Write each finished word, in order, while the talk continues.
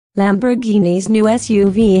Lamborghini's new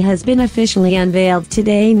SUV has been officially unveiled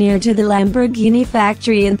today near to the Lamborghini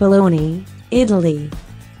factory in Bologna, Italy.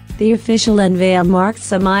 The official unveil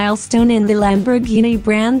marks a milestone in the Lamborghini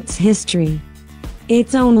brand's history.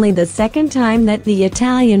 It's only the second time that the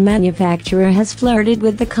Italian manufacturer has flirted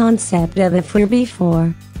with the concept of a flare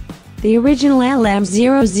before. The original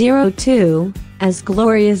LM002, as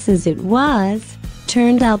glorious as it was,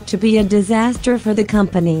 turned out to be a disaster for the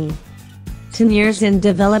company. 10 years in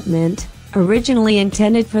development, originally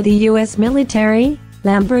intended for the US military,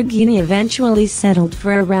 Lamborghini eventually settled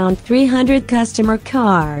for around 300 customer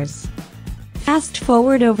cars. Fast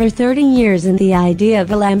forward over 30 years and the idea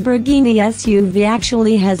of a Lamborghini SUV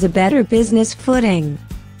actually has a better business footing.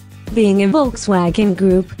 Being a Volkswagen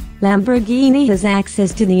group, Lamborghini has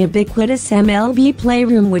access to the ubiquitous MLB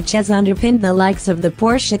playroom, which has underpinned the likes of the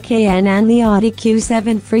Porsche Cayenne and the Audi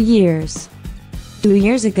Q7 for years. 2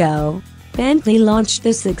 years ago, Bentley launched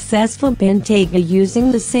the successful Bentayga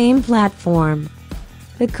using the same platform.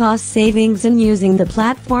 The cost savings in using the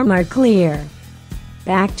platform are clear.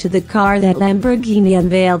 Back to the car that Lamborghini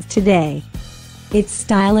unveiled today. Its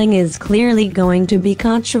styling is clearly going to be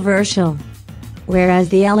controversial. Whereas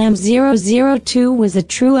the LM002 was a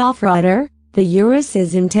true off-roader, the Urus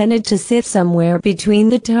is intended to sit somewhere between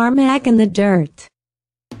the tarmac and the dirt.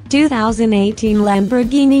 2018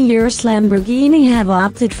 Lamborghini Urus. Lamborghini have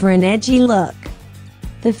opted for an edgy look.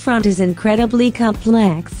 The front is incredibly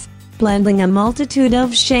complex, blending a multitude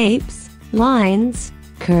of shapes, lines,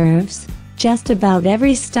 curves, just about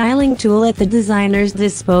every styling tool at the designer's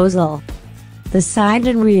disposal. The side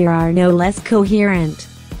and rear are no less coherent.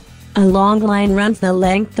 A long line runs the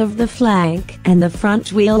length of the flank, and the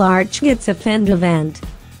front wheel arch gets a fender vent.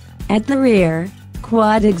 At the rear,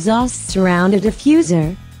 quad exhausts surround a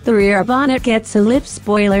diffuser. The rear bonnet gets a lip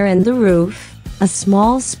spoiler and the roof, a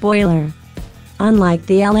small spoiler. Unlike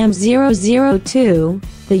the LM002,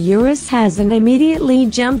 the Urus hasn't immediately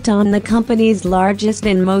jumped on the company's largest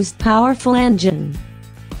and most powerful engine.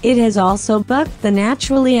 It has also bucked the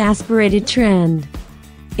naturally aspirated trend.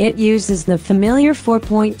 It uses the familiar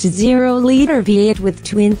 4.0-liter V8 with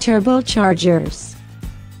twin turbochargers.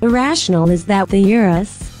 The rationale is that the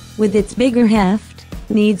Urus, with its bigger heft,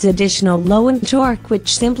 needs additional low-end torque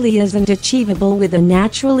which simply isn't achievable with a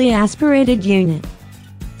naturally aspirated unit.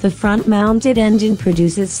 The front-mounted engine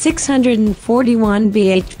produces 641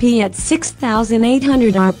 bhp at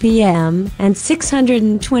 6,800 rpm and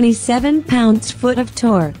 627 pounds-foot of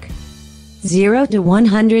torque. 0 to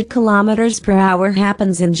 100 km per hour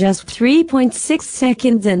happens in just 3.6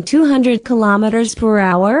 seconds and 200 km per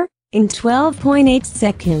hour in 12.8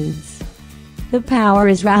 seconds. The power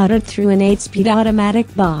is routed through an 8-speed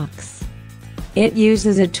automatic box. It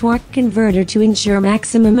uses a torque converter to ensure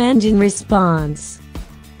maximum engine response.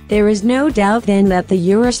 There is no doubt then that the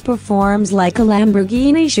Urus performs like a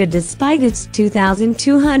Lamborghini should despite its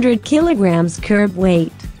 2,200 kilograms curb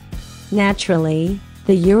weight. Naturally,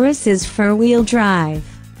 the Urus is four-wheel drive.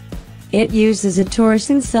 It uses a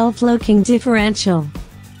Torsen self-locking differential.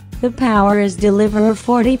 The power is delivered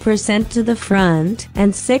 40% to the front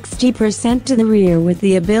and 60% to the rear, with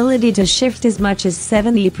the ability to shift as much as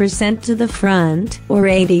 70% to the front or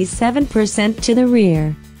 87% to the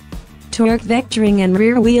rear. Torque vectoring and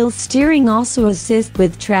rear wheel steering also assist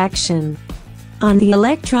with traction. On the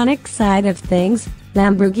electronic side of things,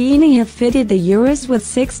 Lamborghini have fitted the Urus with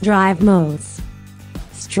 6 drive modes: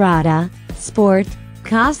 Strada, Sport,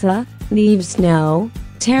 Casa, Neve Snow,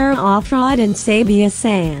 Terra Off-Road and Sabia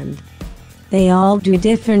Sand. They all do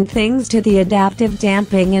different things to the adaptive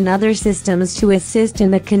damping and other systems to assist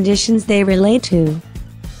in the conditions they relate to.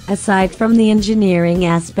 Aside from the engineering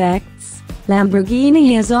aspects,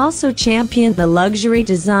 Lamborghini has also championed the luxury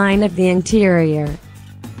design of the interior.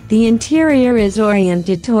 The interior is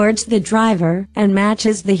oriented towards the driver and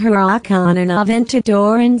matches the Huracan and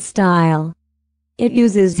Aventador in style. It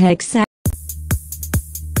uses hexagonal